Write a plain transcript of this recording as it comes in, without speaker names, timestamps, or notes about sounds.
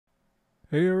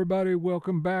Hey everybody,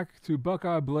 welcome back to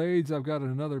Buckeye Blades. I've got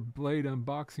another blade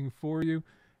unboxing for you.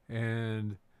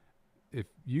 And if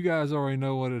you guys already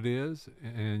know what it is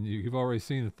and you've already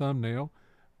seen the thumbnail,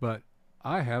 but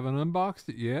I haven't unboxed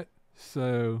it yet.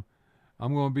 So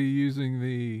I'm going to be using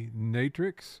the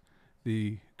Natrix,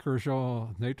 the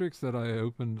Kershaw Natrix that I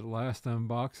opened last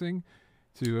unboxing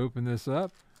to open this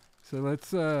up. So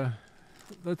let's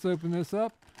open this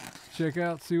up, check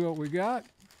out, see what we got.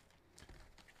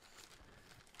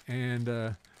 And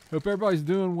hope everybody's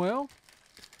doing well.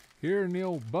 Here in the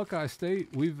old Buckeye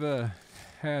State, we've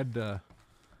had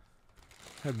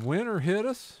winter hit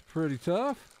us pretty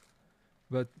tough,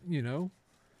 but you know,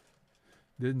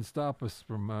 didn't stop us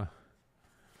from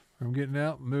getting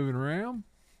out and moving around.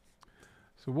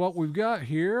 So what we've got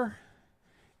here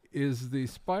is the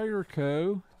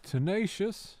Spiderco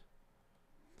Tenacious,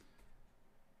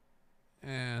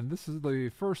 and this is the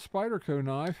first Spiderco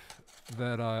knife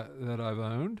that I've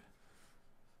owned.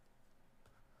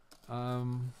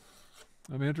 I'm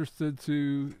interested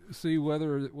to see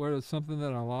whether it's something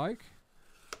that I like.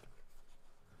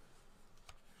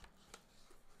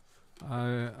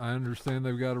 I understand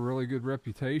they've got a really good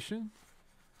reputation,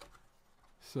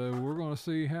 so we're going to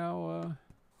see how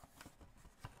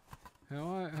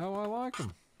I like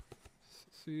them.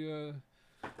 See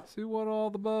what all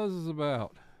the buzz is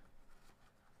about.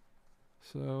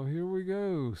 So here we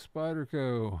go,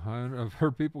 Spiderco. I've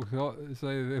heard people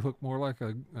say they look more like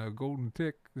a golden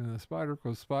tick than a spider,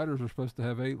 because spiders are supposed to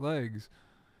have 8 legs.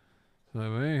 So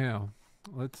anyhow,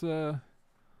 let's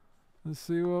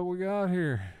see what we got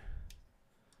here.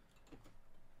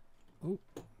 Oh,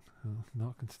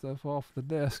 knocking stuff off the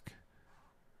desk.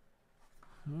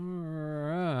 All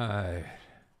right,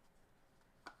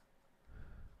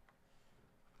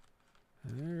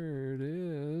 there it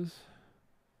is.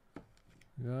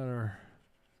 Got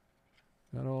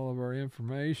all of our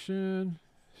information.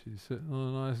 She's sitting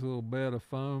on a nice little bed of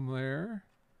foam there.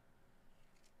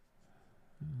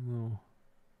 I don't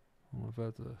know if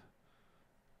that's a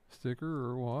sticker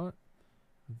or what.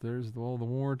 But there's all the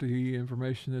warranty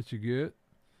information that you get,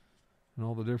 and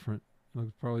all the different,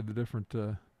 probably the different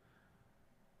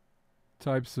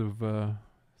types of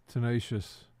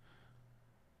tenacious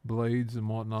blades and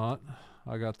whatnot.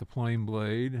 I got the plain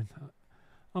blade, and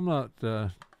I'm not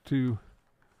too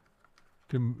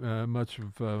much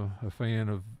of a fan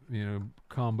of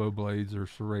combo blades or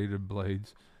serrated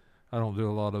blades. I don't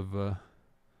do a lot of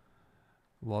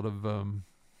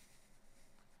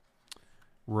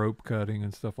rope cutting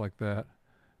and stuff like that.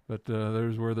 But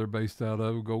there's where they're based out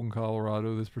of, Golden,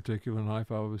 Colorado. This particular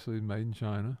knife obviously is made in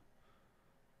China.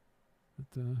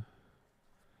 But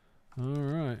all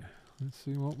right, let's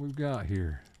see what we've got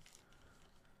here.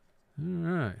 All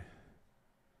right.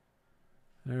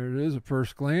 There it is at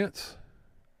first glance.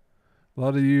 A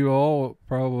lot of you all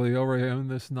probably already own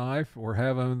this knife or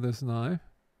have owned this knife.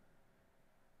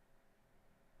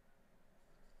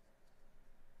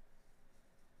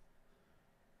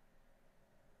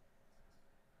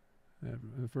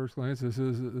 At first glance,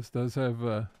 this does have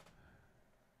a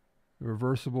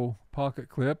reversible pocket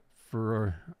clip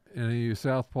for any of you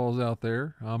southpaws out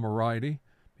there. I'm a righty,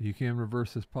 but you can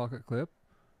reverse this pocket clip.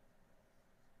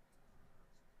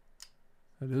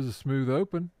 It is a smooth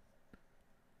open.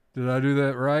 Did I do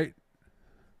that right?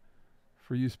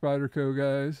 For you Spiderco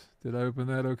guys, did I open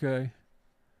that okay?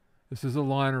 This is a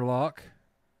liner lock.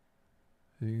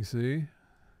 You can see.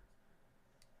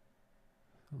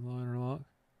 A liner lock.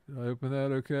 Did I open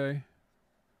that okay?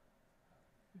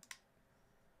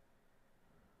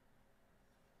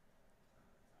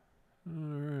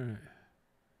 Alright.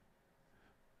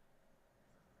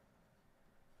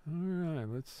 Alright,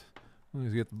 let's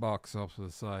get the box off to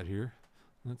the side here.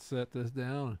 Let's set this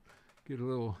down and get a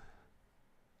little,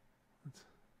 let's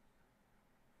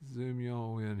zoom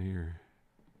y'all in here.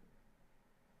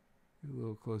 Get a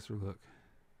little closer look.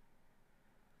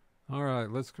 All right,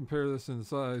 let's compare this in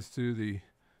size to the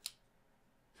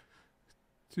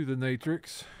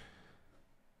Natrix.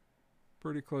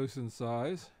 Pretty close in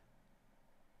size.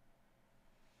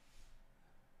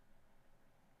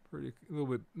 Maybe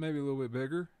a little bit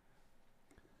bigger.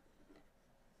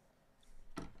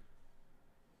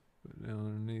 Put it down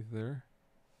underneath there.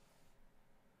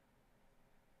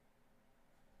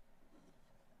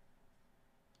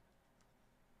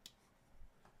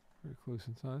 Very close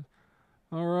in size.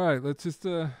 All right, let's just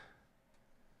let's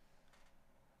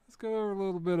go over a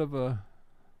little bit of the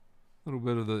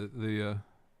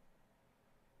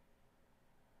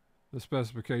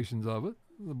specifications of it.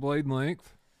 The blade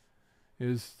length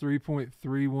is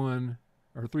 3.31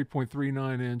 or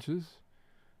 3.39 inches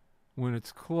when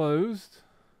it's closed.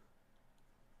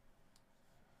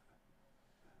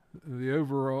 the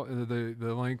overall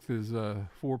the length is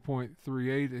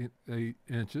 4.38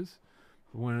 inches.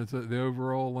 When it's the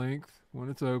overall length when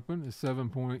it's open is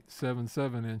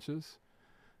 7.77 inches.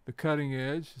 The cutting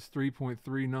edge is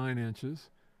 3.39 inches.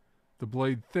 The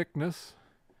blade thickness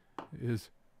is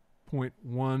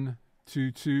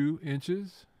 0.122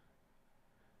 inches.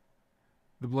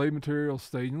 The blade material is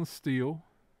stainless steel.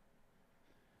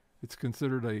 It's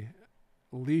considered a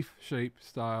leaf shape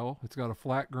style. It's got a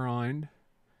flat grind.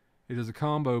 It is a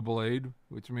combo blade,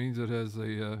 which means it has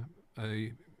a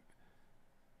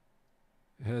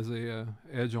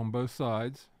edge on both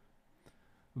sides.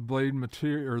 The blade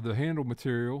material, or the handle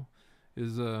material,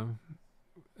 is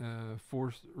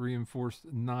reinforced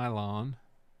nylon.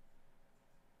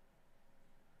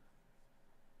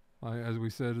 As we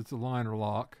said, it's a liner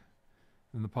lock,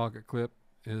 and the pocket clip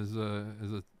is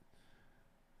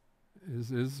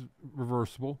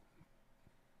reversible,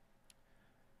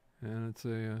 and it's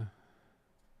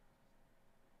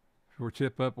for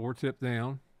tip up or tip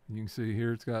down. You can see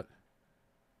here it's got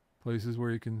places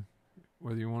where you can,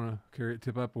 whether you want to carry it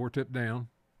tip up or tip down,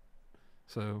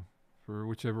 so for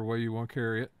whichever way you want to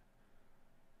carry it.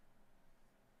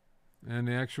 And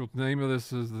the actual name of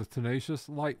this is the Tenacious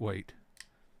Lightweight,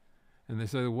 and they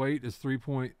say the weight is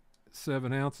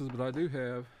 3.7 ounces, but I do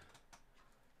have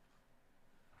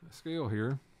a scale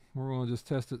here. We're going to just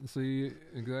test it and see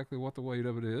exactly what the weight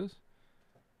of it is,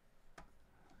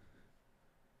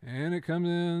 and it comes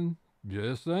in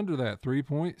just under that,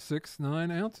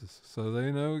 3.69 ounces. So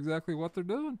they know exactly what they're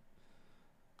doing.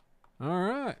 All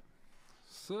right.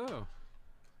 So,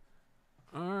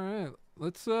 all right.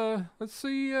 Let's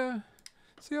see how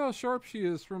sharp she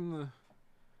is from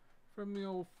the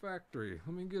old factory.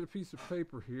 Let me get a piece of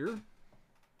paper here.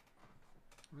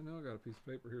 I know I got a piece of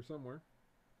paper here somewhere.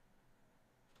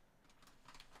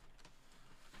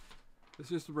 It's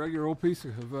just a regular old piece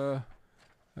of a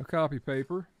copy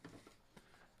paper.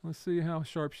 Let's see how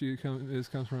sharp she comes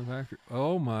from the factory.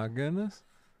 Oh my goodness.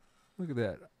 Look at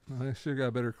that. I should have got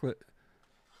a better clip.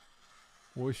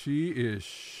 Boy, she is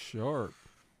sharp.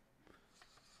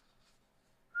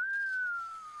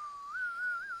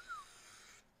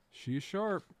 She's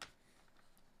sharp.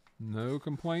 No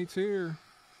complaints here.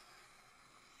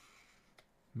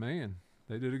 Man,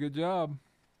 they did a good job.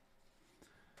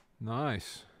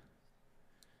 Nice.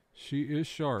 She is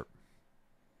sharp.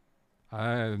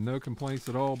 I have no complaints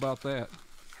at all about that.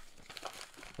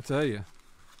 I'll tell you,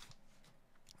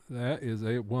 that is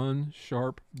a one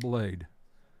sharp blade.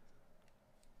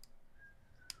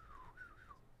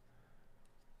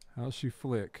 How's she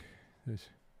flick? Is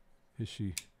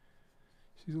she?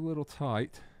 She's a little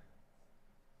tight.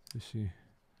 Is she?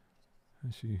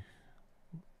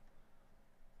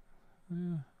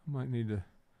 Yeah, might need to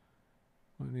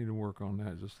work on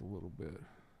that just a little bit.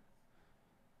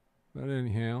 But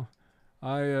anyhow,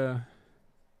 I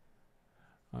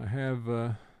have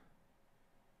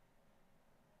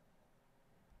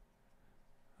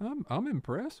I'm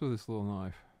impressed with this little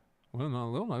knife. Well, not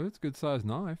a little knife. It's a good sized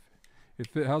knife.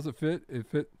 How's it fit?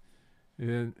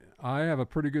 I have a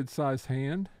pretty good sized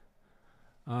hand.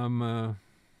 Let me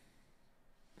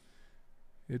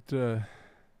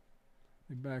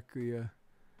back that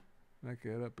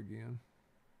up again.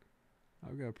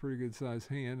 I've got a pretty good sized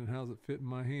hand, and how's it fit in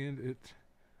my hand?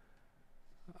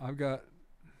 I've got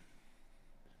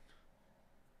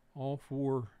all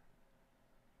 4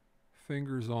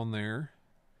 fingers on there,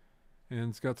 and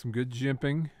it's got some good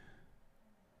jimping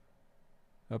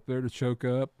up there to choke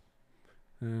up,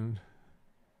 and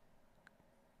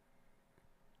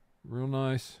real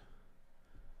nice.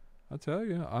 I tell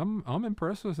you, I'm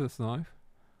impressed with this knife.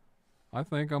 I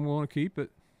think I'm going to keep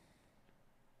it.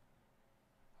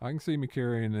 I can see me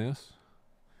carrying this,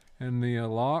 and the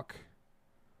lock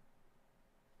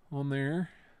on there,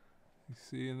 you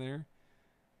see in there,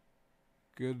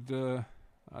 good.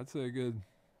 I'd say good.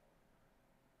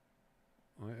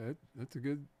 That's a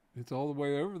good. It's all the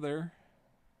way over there.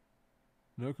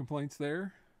 No complaints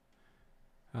there.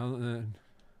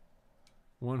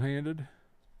 One-handed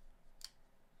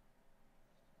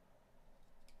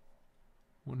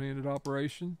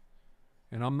operation,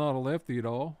 and I'm not a lefty at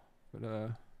all.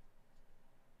 But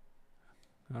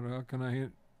how can I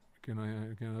hit? Can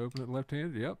I open it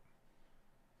left-handed? Yep.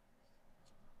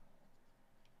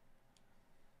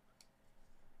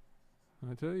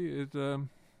 I tell you, it's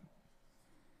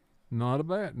not a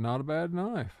bad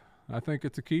knife. I think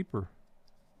it's a keeper.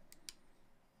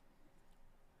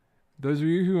 Those of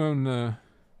you who own the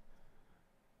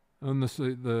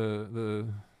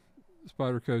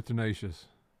Spiderco Tenacious,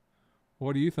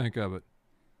 what do you think of it?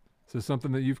 Is it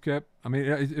something that you've kept? I mean,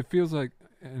 it feels like,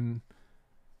 and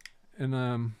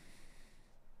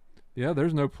Yeah,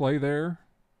 there's no play there.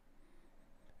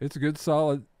 It's good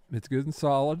solid. It's good and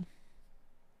solid.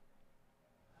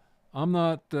 I'm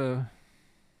not. I'm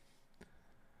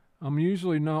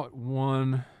usually not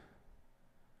one.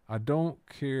 I don't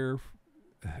care.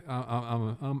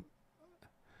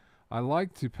 I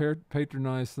like to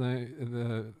patronize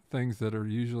the things that are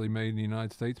usually made in the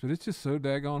United States, but it's just so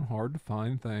daggone hard to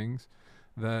find things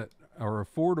that are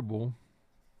affordable.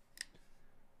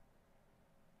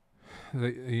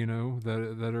 That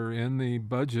that are in the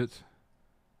budget,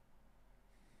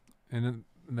 and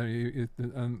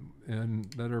and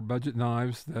that are budget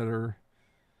knives that are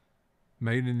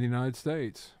made in the United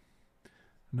States.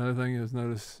 Another thing is,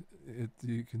 notice it.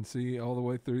 You can see all the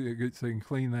way through. So you can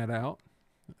clean that out.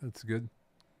 That's good.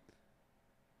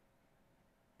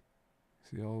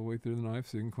 See all the way through the knife,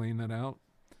 so you can clean that out.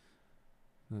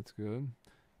 That's good.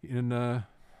 And let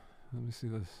me see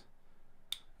this.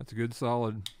 That's a good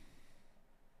solid.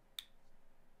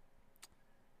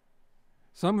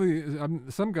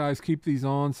 Some guys keep these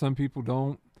on. Some people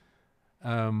don't.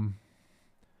 I'm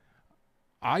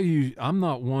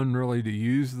not one really to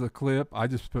use the clip. I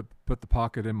just put the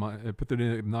pocket in my put the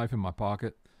knife in my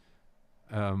pocket.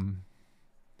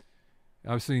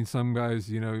 I've seen some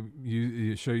guys,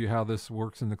 you show you how this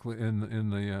works in the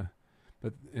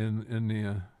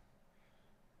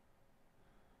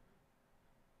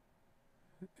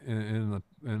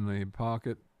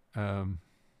pocket.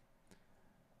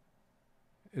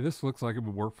 This looks like it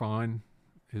would work fine.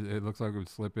 It looks like it would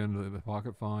slip into the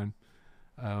pocket fine.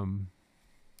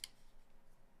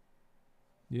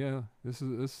 Yeah,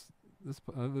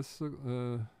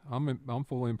 I'm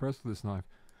fully impressed with this knife.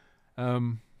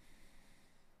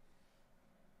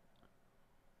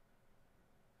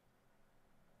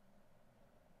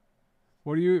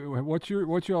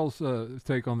 What's y'all's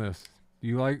take on this? Do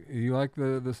you like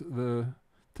the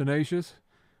Tenacious?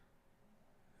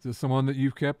 Is this someone that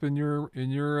you've kept in your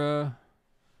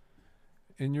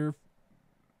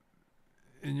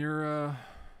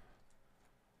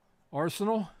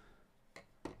arsenal?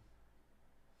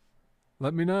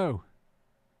 Let me know.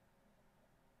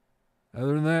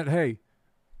 Other than that, hey,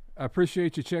 I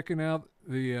appreciate you checking out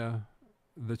the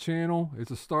channel. It's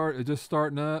just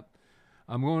starting up.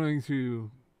 I'm going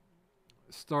to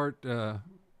start. I've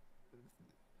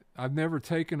never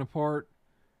taken apart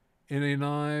any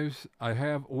knives. I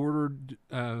have ordered.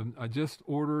 I just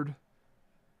ordered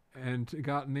and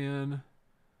gotten in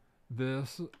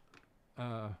this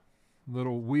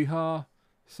little Weehaw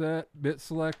set, bit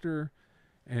selector,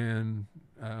 and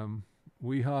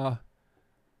Weehaw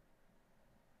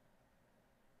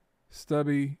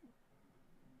stubby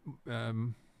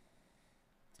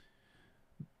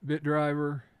bit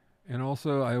driver, and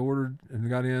also I ordered and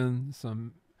got in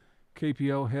some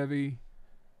KPL heavy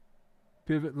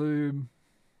pivot lube,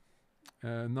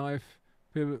 knife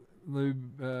pivot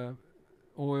lube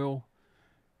oil,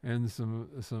 and some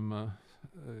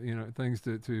things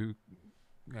to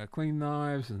clean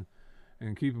knives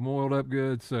and keep them oiled up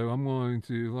good. So I'm going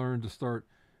to learn to start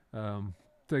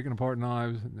taking apart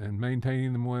knives and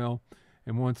maintaining them well.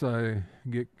 And once I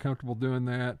get comfortable doing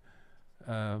that,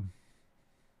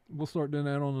 we'll start doing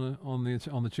that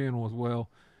on the channel as well.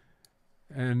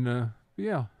 And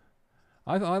yeah,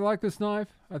 I like this knife.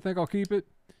 I think I'll keep it.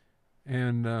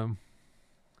 And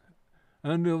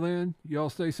until then, y'all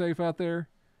stay safe out there.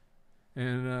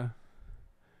 And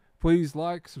please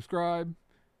like, subscribe,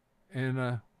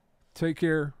 and take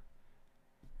care.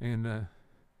 And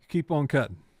keep on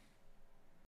cutting.